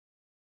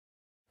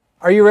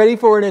Are you ready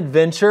for an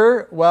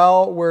adventure?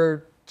 Well,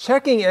 we're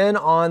checking in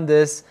on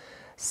this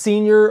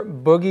senior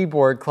boogie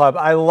board club.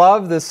 I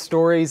love this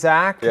story,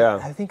 Zach. Yeah.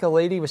 I think a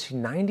lady, was she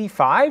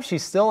 95?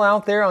 She's still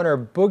out there on her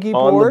boogie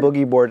board. On the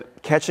boogie board,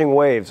 catching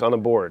waves on a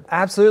board.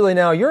 Absolutely.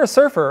 Now, you're a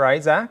surfer,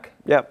 right, Zach?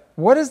 Yep.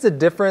 What is the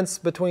difference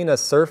between a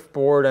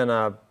surfboard and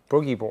a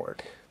boogie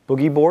board?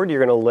 Boogie board,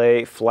 you're going to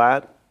lay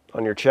flat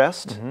on your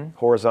chest,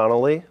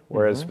 horizontally,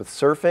 whereas with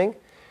surfing,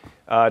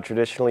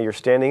 traditionally you're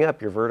standing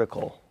up, you're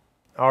vertical.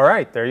 All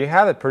right, there you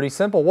have it. Pretty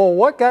simple. Well,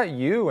 what got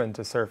you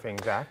into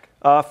surfing, Zach?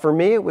 For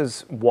me, it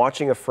was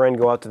watching a friend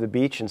go out to the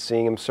beach and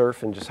seeing him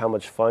surf and just how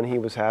much fun he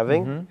was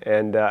having.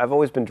 And I've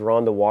always been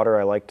drawn to water.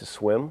 I like to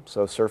swim,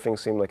 so surfing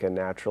seemed like a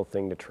natural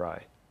thing to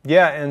try.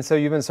 Yeah, and so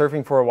you've been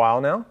surfing for a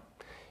while now?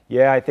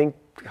 Yeah, I think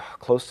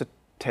close to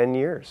 10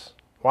 years.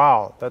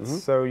 Wow,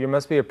 that's so you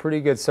must be a pretty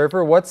good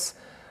surfer. What's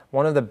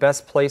one of the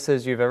best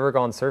places you've ever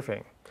gone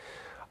surfing?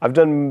 I've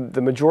done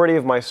the majority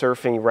of my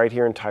surfing right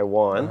here in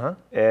Taiwan.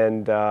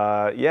 And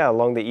yeah,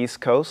 along the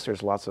East Coast,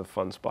 there's lots of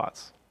fun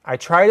spots. I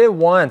tried it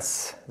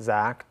once,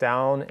 Zach,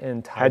 down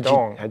in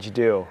Taiwan. How'd you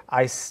do?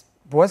 I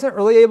wasn't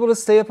really able to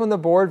stay up on the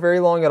board very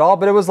long at all,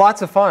 but it was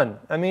lots of fun.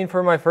 I mean,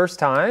 for my first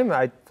time,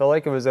 I felt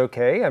like it was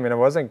okay. I mean, it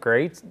wasn't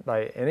great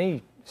by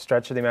any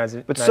stretch of the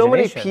imagination. But so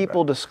many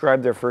people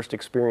describe their first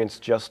experience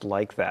just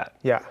like that.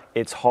 Yeah.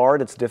 It's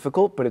hard, it's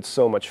difficult, but it's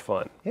so much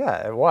fun.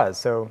 Yeah, it was.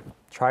 So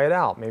try it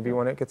out, maybe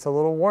when it gets a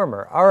little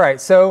warmer. All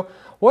right, so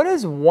what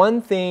is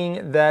one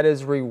thing that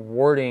is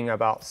rewarding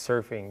about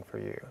surfing for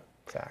you,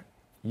 Zach?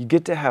 You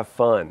get to have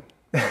fun.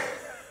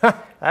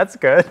 That's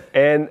good.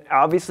 And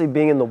obviously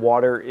being in the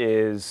water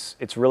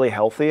it's really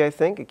healthy, I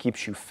think. It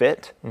keeps you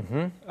fit.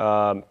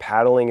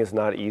 Paddling is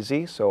not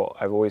easy, so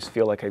I always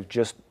feel like I've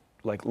just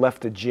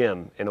left the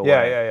gym in a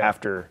way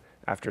after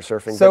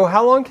surfing. So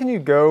how long can you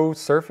go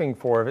surfing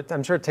for?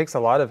 I'm sure it takes a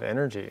lot of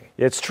energy.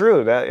 It's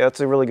true.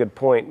 That's a really good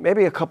point.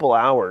 Maybe a couple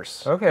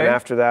hours. Okay. And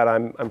after that,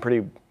 I'm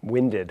pretty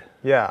winded.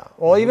 Yeah.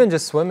 Well, even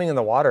just swimming in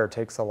the water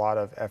takes a lot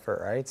of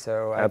effort, right?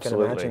 So I can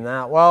imagine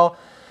that. Well,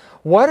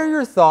 what are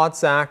your thoughts,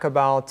 Zach,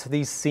 about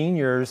these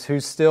seniors who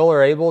still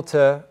are able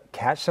to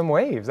catch some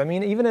waves? I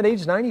mean, even at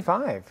age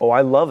 95. Oh,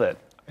 I love it.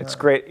 It's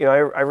great. You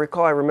know, I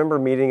remember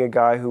meeting a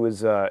guy who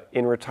was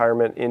in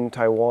retirement in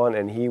Taiwan,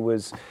 and he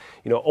was,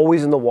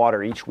 always in the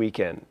water each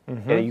weekend.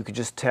 And you could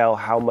just tell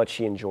how much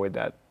he enjoyed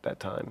that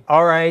time.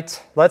 All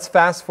right, let's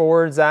fast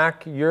forward,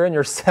 Zach. You're in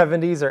your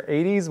 70s or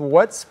 80s.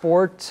 What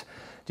sport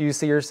do you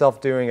see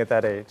yourself doing at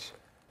that age?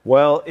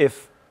 Well,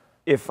 if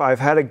I've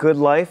had a good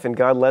life and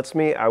God lets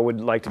me, I would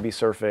like to be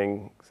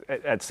surfing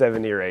at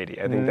 70 or 80.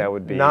 I think that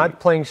would be... Not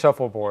playing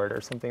shuffleboard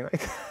or something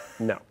like that.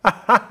 No.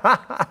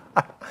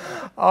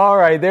 All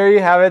right, there you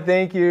have it.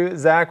 Thank you,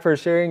 Zach, for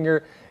sharing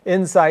your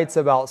insights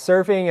about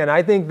surfing. And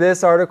I think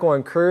this article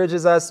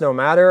encourages us, no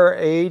matter our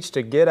age,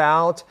 to get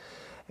out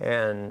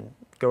and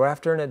go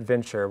after an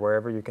adventure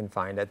wherever you can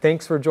find it.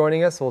 Thanks for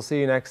joining us. We'll see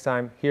you next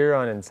time here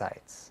on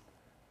Insights.